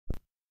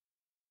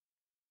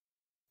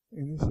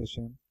In this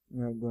session,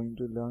 we are going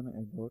to learn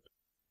about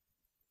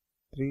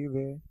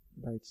three-way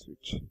light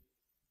switch.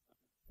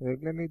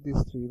 Regularly,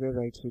 this three-way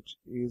light switch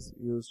is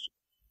used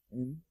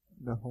in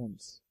the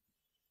homes.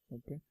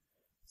 Okay.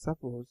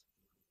 Suppose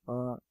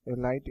a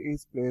light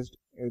is placed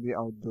at the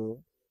outdoor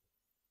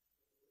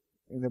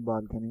in the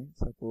balcony.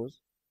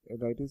 Suppose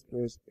a light is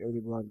placed at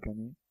the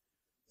balcony.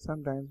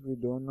 Sometimes we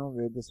don't know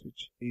where the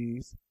switch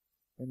is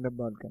in the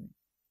balcony.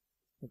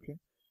 Okay.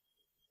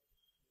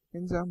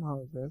 In some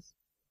houses,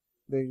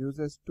 they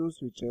uses two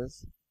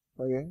switches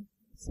for a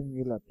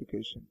single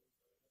application.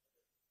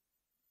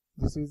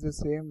 This is the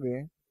same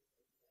way,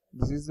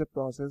 this is the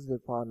process they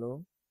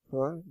follow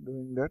for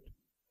doing that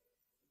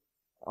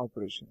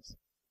operations.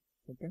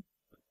 Okay.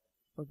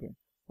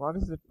 What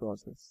is the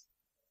process?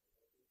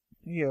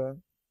 Here,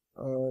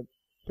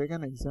 take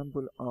an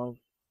example of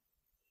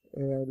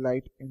a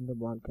light in the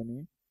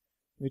balcony,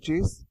 which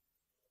is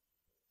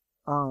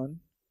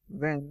on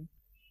when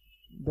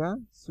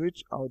the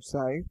switch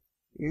outside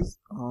is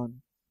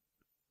on.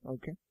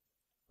 Okay.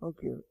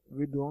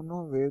 We don't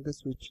know where the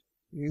switch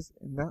is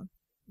in the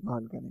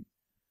balcony.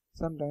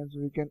 Sometimes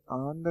we can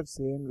on that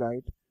same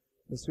light,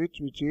 the switch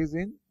which is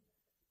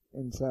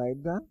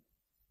inside the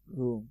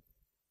room.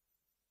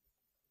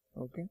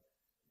 Okay.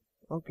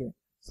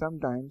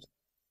 Sometimes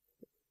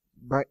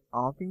by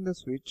offing the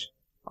switch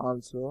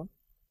also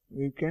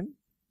we can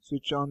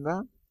switch on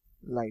the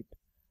light.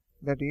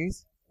 That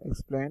is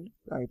explained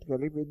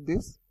practically with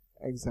this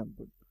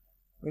example.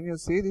 When you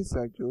see this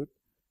circuit,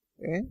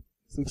 a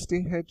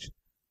 60H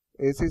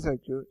AC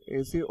circuit,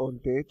 AC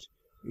voltage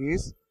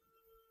is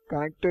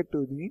connected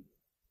to the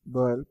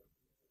bulb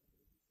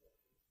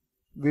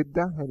with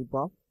the help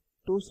of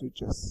two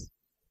switches.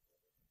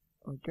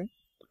 Okay.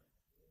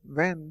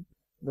 When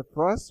the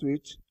first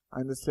switch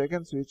and the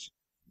second switch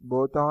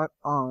both are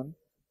on,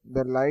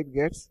 the light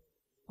gets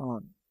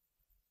on.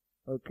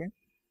 Okay.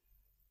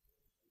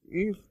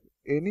 If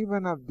any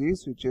one of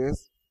these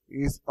switches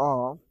is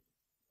off,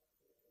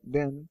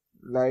 then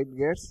light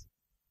gets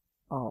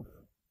off.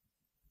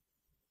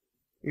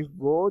 If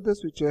both the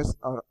switches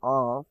are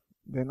off,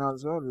 then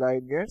also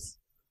light gets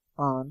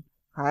on,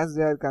 as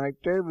they are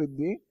connected with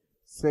the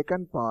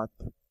second path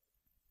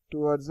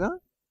towards the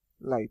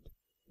light.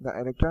 The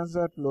electrons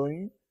are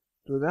flowing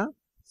to the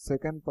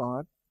second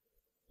path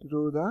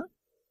through the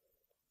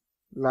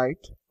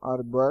light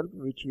or bulb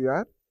which we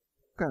are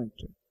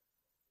connected.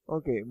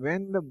 Okay,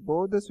 when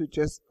both the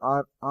switches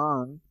are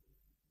on,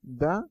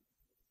 the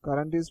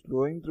current is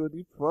flowing through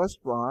the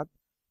first path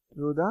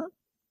through the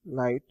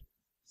light,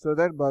 so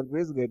that bulb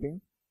is getting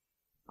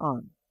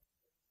on.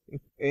 If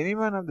any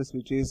one of the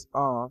switch is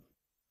off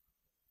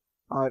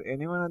or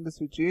any one of the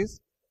switch is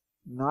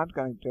not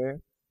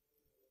connected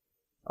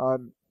or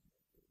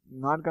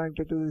not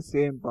connected to the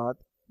same path,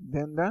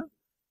 then the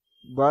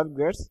bulb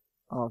gets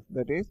off.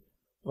 That is,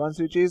 one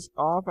switch is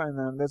off and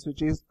another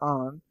switch is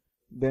on,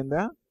 then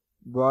the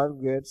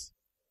bulb gets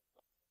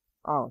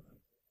off.